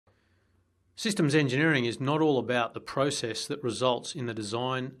Systems engineering is not all about the process that results in the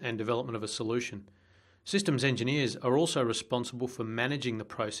design and development of a solution. Systems engineers are also responsible for managing the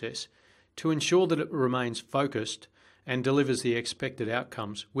process to ensure that it remains focused and delivers the expected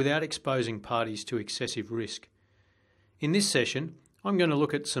outcomes without exposing parties to excessive risk. In this session, I'm going to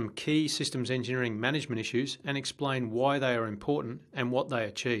look at some key systems engineering management issues and explain why they are important and what they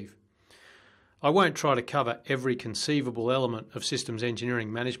achieve. I won't try to cover every conceivable element of systems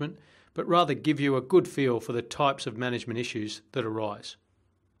engineering management, but rather give you a good feel for the types of management issues that arise.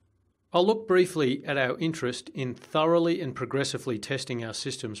 I'll look briefly at our interest in thoroughly and progressively testing our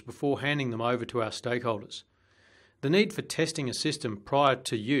systems before handing them over to our stakeholders. The need for testing a system prior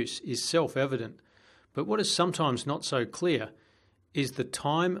to use is self-evident, but what is sometimes not so clear is the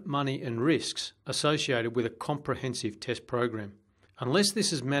time, money and risks associated with a comprehensive test program. Unless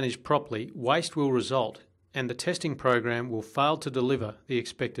this is managed properly, waste will result and the testing program will fail to deliver the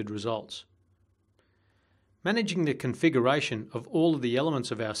expected results. Managing the configuration of all of the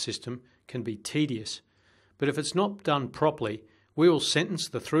elements of our system can be tedious, but if it's not done properly, we will sentence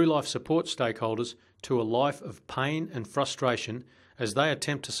the through-life support stakeholders to a life of pain and frustration as they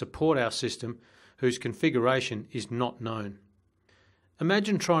attempt to support our system whose configuration is not known.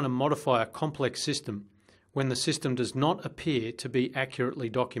 Imagine trying to modify a complex system when the system does not appear to be accurately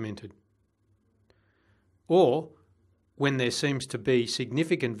documented, or when there seems to be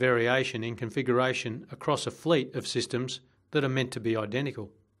significant variation in configuration across a fleet of systems that are meant to be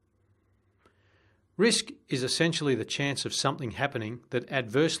identical. Risk is essentially the chance of something happening that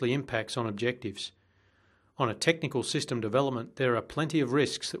adversely impacts on objectives. On a technical system development, there are plenty of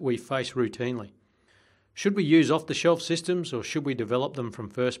risks that we face routinely. Should we use off-the-shelf systems or should we develop them from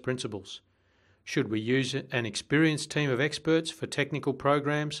first principles? Should we use an experienced team of experts for technical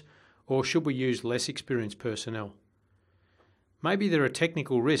programs or should we use less experienced personnel? Maybe there are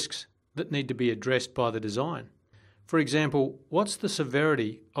technical risks that need to be addressed by the design. For example, what's the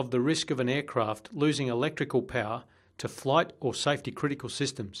severity of the risk of an aircraft losing electrical power to flight or safety critical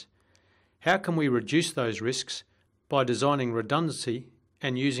systems? How can we reduce those risks by designing redundancy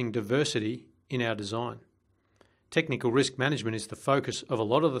and using diversity in our design? Technical risk management is the focus of a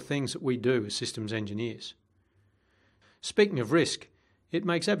lot of the things that we do as systems engineers. Speaking of risk, it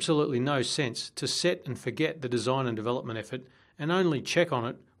makes absolutely no sense to set and forget the design and development effort and only check on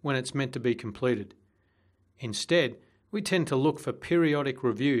it when it's meant to be completed. Instead, we tend to look for periodic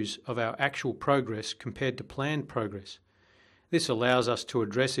reviews of our actual progress compared to planned progress. This allows us to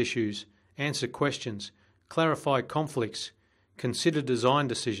address issues, answer questions, clarify conflicts, consider design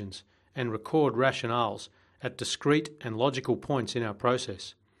decisions, and record rationales at discrete and logical points in our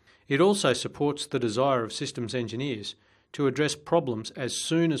process. It also supports the desire of systems engineers to address problems as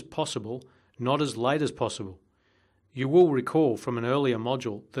soon as possible, not as late as possible. You will recall from an earlier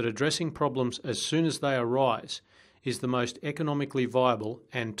module that addressing problems as soon as they arise is the most economically viable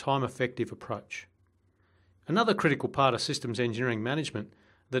and time-effective approach. Another critical part of systems engineering management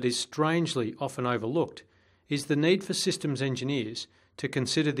that is strangely often overlooked is the need for systems engineers to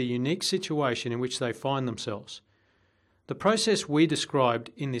consider the unique situation in which they find themselves. The process we described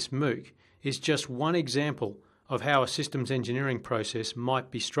in this MOOC is just one example of how a systems engineering process might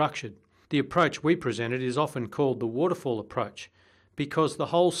be structured. The approach we presented is often called the waterfall approach because the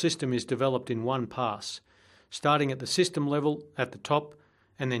whole system is developed in one pass, starting at the system level at the top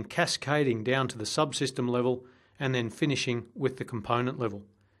and then cascading down to the subsystem level and then finishing with the component level,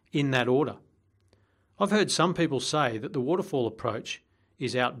 in that order. I've heard some people say that the waterfall approach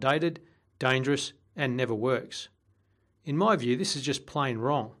is outdated, dangerous, and never works. In my view, this is just plain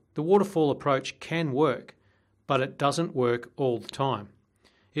wrong. The waterfall approach can work, but it doesn't work all the time.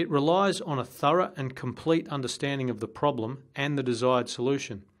 It relies on a thorough and complete understanding of the problem and the desired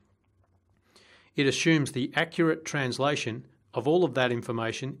solution. It assumes the accurate translation of all of that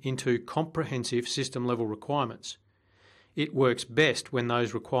information into comprehensive system-level requirements. It works best when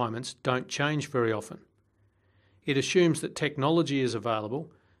those requirements don't change very often. It assumes that technology is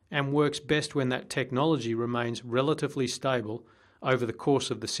available and works best when that technology remains relatively stable over the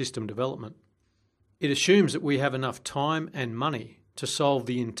course of the system development. It assumes that we have enough time and money to solve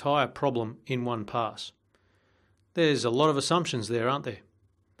the entire problem in one pass. There's a lot of assumptions there, aren't there?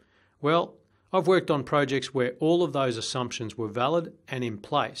 Well, I've worked on projects where all of those assumptions were valid and in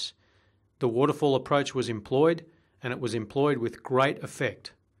place. The waterfall approach was employed, and it was employed with great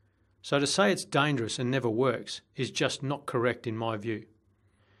effect. So to say it's dangerous and never works is just not correct in my view.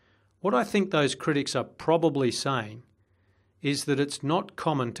 What I think those critics are probably saying is that it's not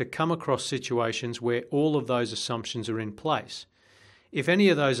common to come across situations where all of those assumptions are in place. If any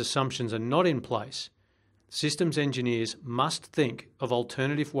of those assumptions are not in place, systems engineers must think of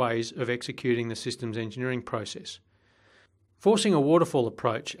alternative ways of executing the systems engineering process. Forcing a waterfall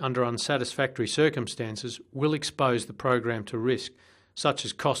approach under unsatisfactory circumstances will expose the program to risk, such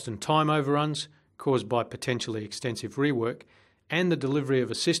as cost and time overruns caused by potentially extensive rework, and the delivery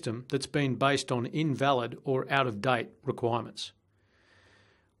of a system that's been based on invalid or out-of-date requirements.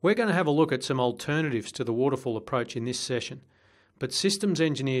 We're going to have a look at some alternatives to the waterfall approach in this session, but systems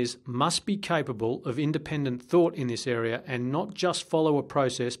engineers must be capable of independent thought in this area and not just follow a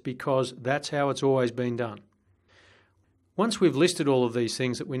process because that's how it's always been done. Once we've listed all of these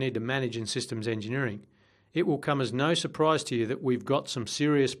things that we need to manage in systems engineering, it will come as no surprise to you that we've got some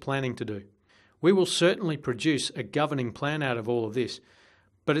serious planning to do. We will certainly produce a governing plan out of all of this,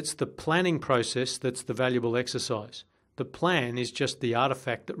 but it's the planning process that's the valuable exercise. The plan is just the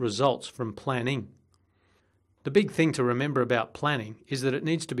artifact that results from planning. The big thing to remember about planning is that it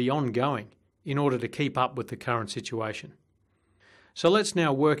needs to be ongoing in order to keep up with the current situation. So let's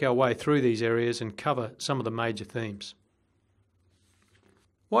now work our way through these areas and cover some of the major themes.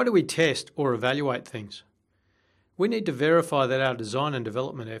 Why do we test or evaluate things? We need to verify that our design and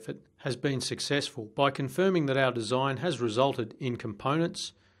development effort has been successful by confirming that our design has resulted in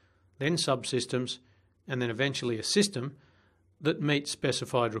components, then subsystems, and then eventually a system that meets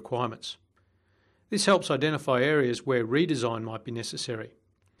specified requirements. This helps identify areas where redesign might be necessary.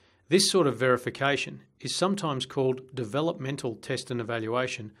 This sort of verification is sometimes called developmental test and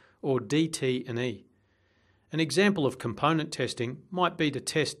evaluation, or DT&E. An example of component testing might be to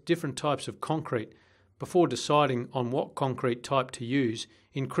test different types of concrete before deciding on what concrete type to use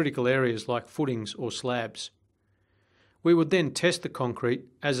in critical areas like footings or slabs. We would then test the concrete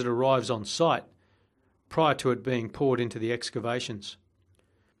as it arrives on site prior to it being poured into the excavations.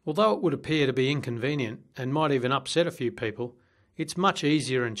 Although it would appear to be inconvenient and might even upset a few people, it's much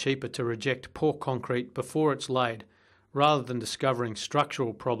easier and cheaper to reject poor concrete before it's laid rather than discovering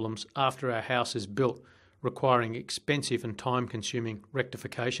structural problems after our house is built, requiring expensive and time-consuming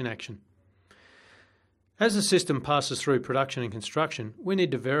rectification action. As the system passes through production and construction, we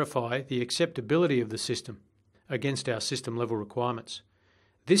need to verify the acceptability of the system against our system-level requirements.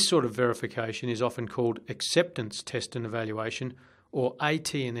 This sort of verification is often called acceptance test and evaluation, or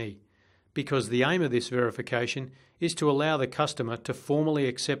AT&E, because the aim of this verification is to allow the customer to formally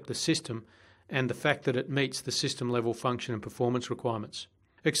accept the system and the fact that it meets the system-level function and performance requirements.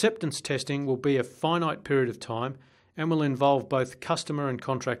 Acceptance testing will be a finite period of time and will involve both customer and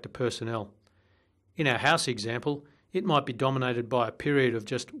contractor personnel. In our house example, it might be dominated by a period of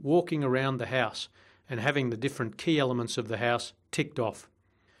just walking around the house and having the different key elements of the house ticked off.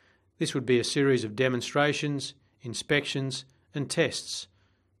 This would be a series of demonstrations, inspections, and tests,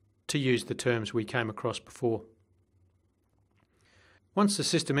 to use the terms we came across before. Once the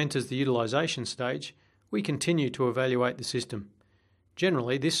system enters the utilisation stage, we continue to evaluate the system.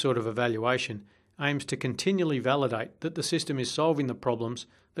 Generally, this sort of evaluation aims to continually validate that the system is solving the problems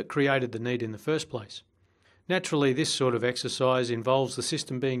that created the need in the first place. Naturally, this sort of exercise involves the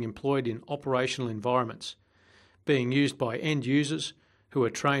system being employed in operational environments, being used by end users who are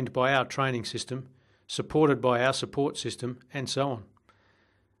trained by our training system, supported by our support system, and so on.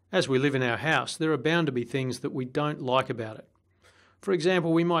 As we live in our house, there are bound to be things that we don't like about it. For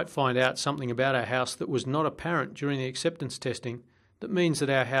example, we might find out something about our house that was not apparent during the acceptance testing that means that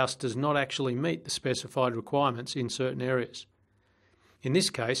our house does not actually meet the specified requirements in certain areas. In this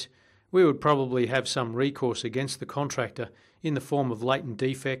case, we would probably have some recourse against the contractor in the form of latent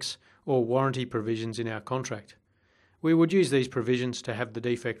defects or warranty provisions in our contract. We would use these provisions to have the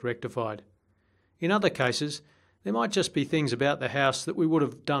defect rectified. In other cases, there might just be things about the house that we would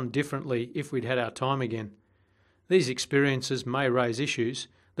have done differently if we'd had our time again. These experiences may raise issues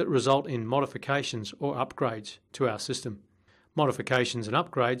that result in modifications or upgrades to our system. Modifications and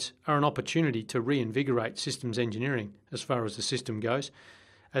upgrades are an opportunity to reinvigorate systems engineering as far as the system goes,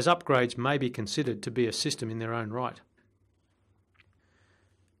 as upgrades may be considered to be a system in their own right.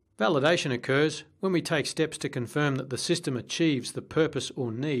 Validation occurs when we take steps to confirm that the system achieves the purpose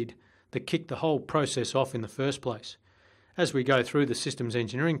or need that kicked the whole process off in the first place. As we go through the systems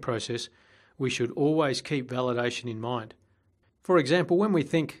engineering process, we should always keep validation in mind. For example, when we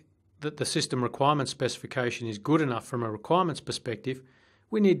think that the system requirement specification is good enough from a requirements perspective,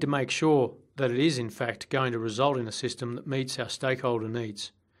 we need to make sure that it is in fact going to result in a system that meets our stakeholder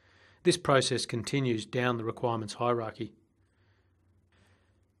needs. This process continues down the requirements hierarchy.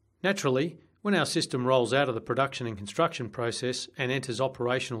 Naturally, when our system rolls out of the production and construction process and enters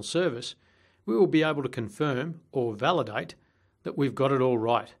operational service, we will be able to confirm or validate that we've got it all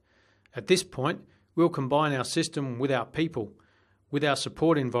right. At this point, we'll combine our system with our people, with our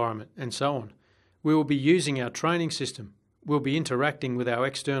support environment, and so on. We will be using our training system. We'll be interacting with our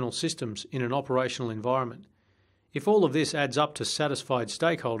external systems in an operational environment. If all of this adds up to satisfied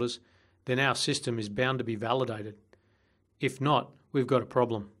stakeholders, then our system is bound to be validated. If not, we've got a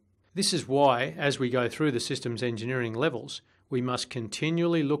problem. This is why, as we go through the systems engineering levels, we must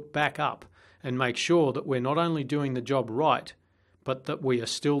continually look back up and make sure that we're not only doing the job right, but that we are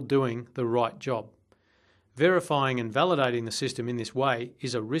still doing the right job. Verifying and validating the system in this way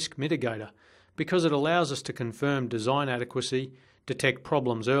is a risk mitigator because it allows us to confirm design adequacy, detect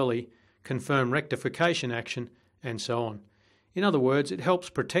problems early, confirm rectification action, and so on. In other words, it helps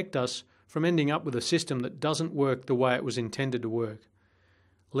protect us from ending up with a system that doesn't work the way it was intended to work.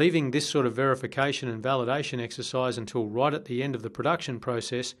 Leaving this sort of verification and validation exercise until right at the end of the production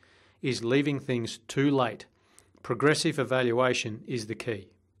process is leaving things too late. Progressive evaluation is the key.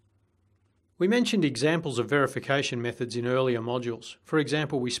 We mentioned examples of verification methods in earlier modules. For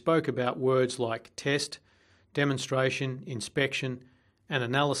example, we spoke about words like test, demonstration, inspection, and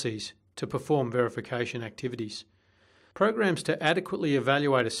analyses to perform verification activities. Programs to adequately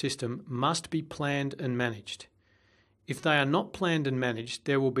evaluate a system must be planned and managed. If they are not planned and managed,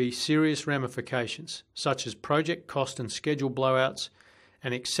 there will be serious ramifications, such as project cost and schedule blowouts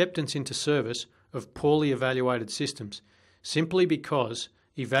and acceptance into service of poorly evaluated systems, simply because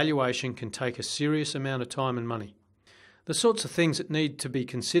evaluation can take a serious amount of time and money. The sorts of things that need to be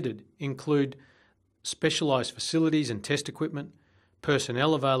considered include specialised facilities and test equipment,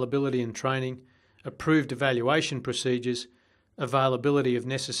 personnel availability and training, approved evaluation procedures, availability of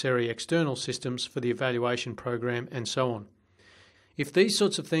necessary external systems for the evaluation program, and so on. If these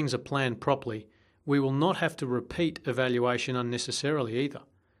sorts of things are planned properly, we will not have to repeat evaluation unnecessarily either.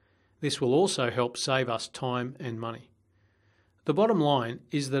 This will also help save us time and money. The bottom line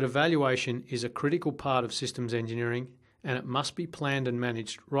is that evaluation is a critical part of systems engineering, and it must be planned and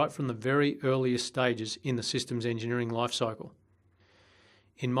managed right from the very earliest stages in the systems engineering lifecycle.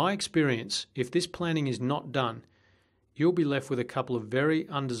 In my experience, if this planning is not done, you'll be left with a couple of very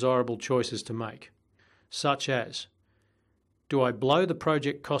undesirable choices to make, such as, do I blow the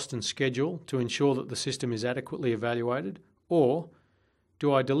project cost and schedule to ensure that the system is adequately evaluated, or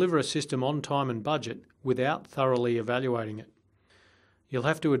do I deliver a system on time and budget without thoroughly evaluating it? You'll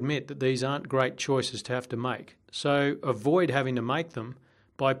have to admit that these aren't great choices to have to make, so avoid having to make them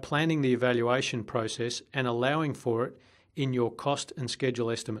by planning the evaluation process and allowing for it in your cost and schedule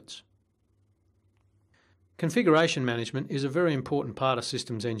estimates. Configuration management is a very important part of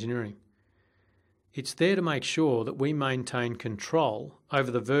systems engineering. It's there to make sure that we maintain control over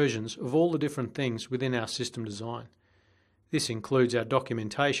the versions of all the different things within our system design. This includes our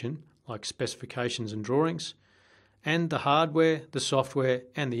documentation, like specifications and drawings, and the hardware, the software,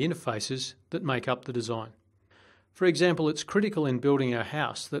 and the interfaces that make up the design. For example, it's critical in building our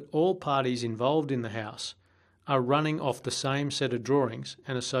house that all parties involved in the house are running off the same set of drawings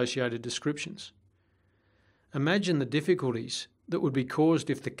and associated descriptions. Imagine the difficulties that would be caused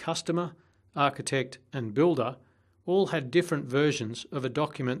if the customer, architect, and builder all had different versions of a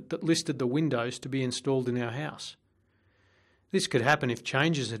document that listed the windows to be installed in our house. This could happen if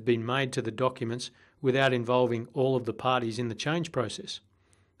changes had been made to the documents without involving all of the parties in the change process.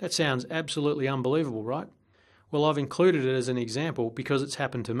 That sounds absolutely unbelievable, right? Well, I've included it as an example because it's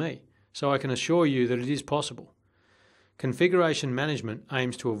happened to me, so I can assure you that it is possible. Configuration management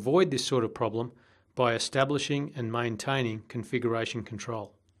aims to avoid this sort of problem by establishing and maintaining configuration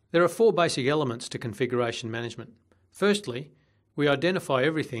control. There are 4 basic elements to configuration management. Firstly, we identify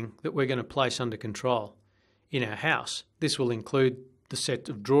everything that we're going to place under control. In our house, this will include the set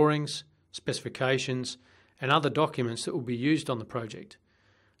of drawings, specifications, and other documents that will be used on the project.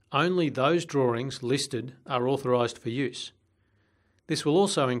 Only those drawings listed are authorised for use. This will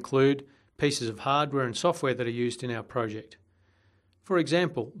also include pieces of hardware and software that are used in our project. For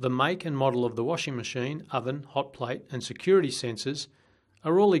example, the make and model of the washing machine, oven, hot plate, and security sensors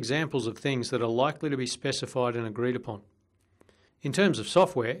are all examples of things that are likely to be specified and agreed upon. In terms of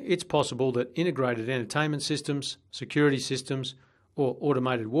software, it's possible that integrated entertainment systems, security systems, or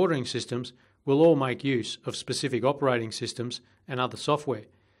automated watering systems will all make use of specific operating systems and other software.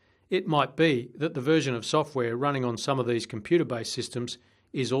 It might be that the version of software running on some of these computer-based systems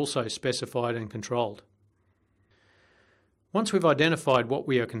is also specified and controlled. Once we've identified what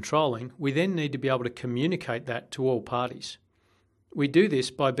we are controlling, we then need to be able to communicate that to all parties. We do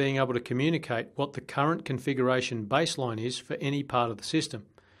this by being able to communicate what the current configuration baseline is for any part of the system.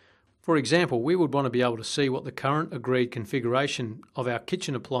 For example, we would want to be able to see what the current agreed configuration of our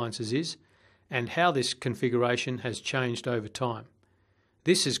kitchen appliances is and how this configuration has changed over time.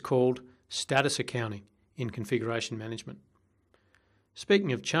 This is called status accounting in configuration management.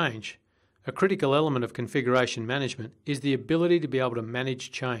 Speaking of change, A critical element of configuration management is the ability to be able to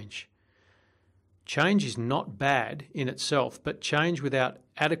manage change. Change is not bad in itself, but change without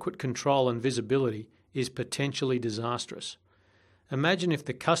adequate control and visibility is potentially disastrous. Imagine if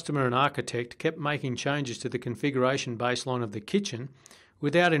the customer and architect kept making changes to the configuration baseline of the kitchen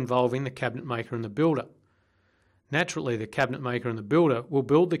without involving the cabinet maker and the builder. Naturally, the cabinet maker and the builder will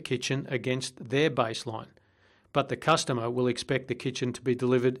build the kitchen against their baseline, but the customer will expect the kitchen to be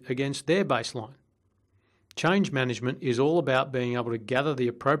delivered against their baseline. Change management is all about being able to gather the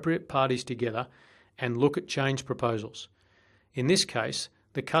appropriate parties together and look at change proposals. In this case,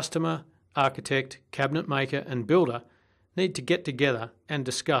 the customer, architect, cabinet maker and builder need to get together and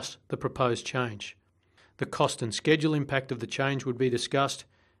discuss the proposed change. The cost and schedule impact of the change would be discussed,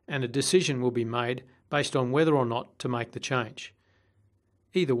 and a decision will be made based on whether or not to make the change.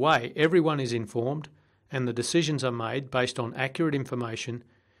 Either way, everyone is informed and the decisions are made based on accurate information,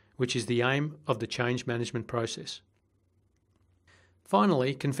 which is the aim of the change management process.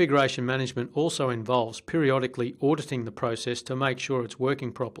 Finally, configuration management also involves periodically auditing the process to make sure it's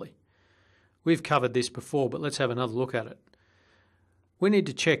working properly. We've covered this before, but let's have another look at it. We need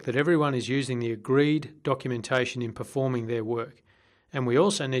to check that everyone is using the agreed documentation in performing their work, and we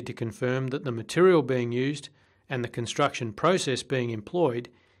also need to confirm that the material being used and the construction process being employed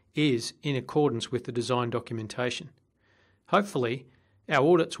is in accordance with the design documentation. Hopefully, our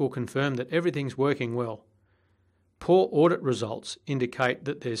audits will confirm that everything's working well. Poor audit results indicate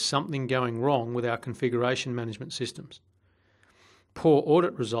that there's something going wrong with our configuration management systems. Poor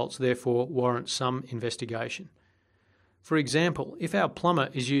audit results therefore warrant some investigation. For example, if our plumber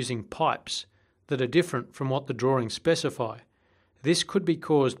is using pipes that are different from what the drawings specify, this could be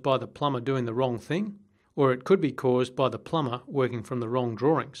caused by the plumber doing the wrong thing, or it could be caused by the plumber working from the wrong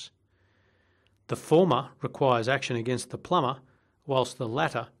drawings. The former requires action against the plumber, whilst the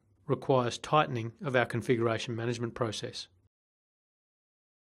latter requires tightening of our configuration management process.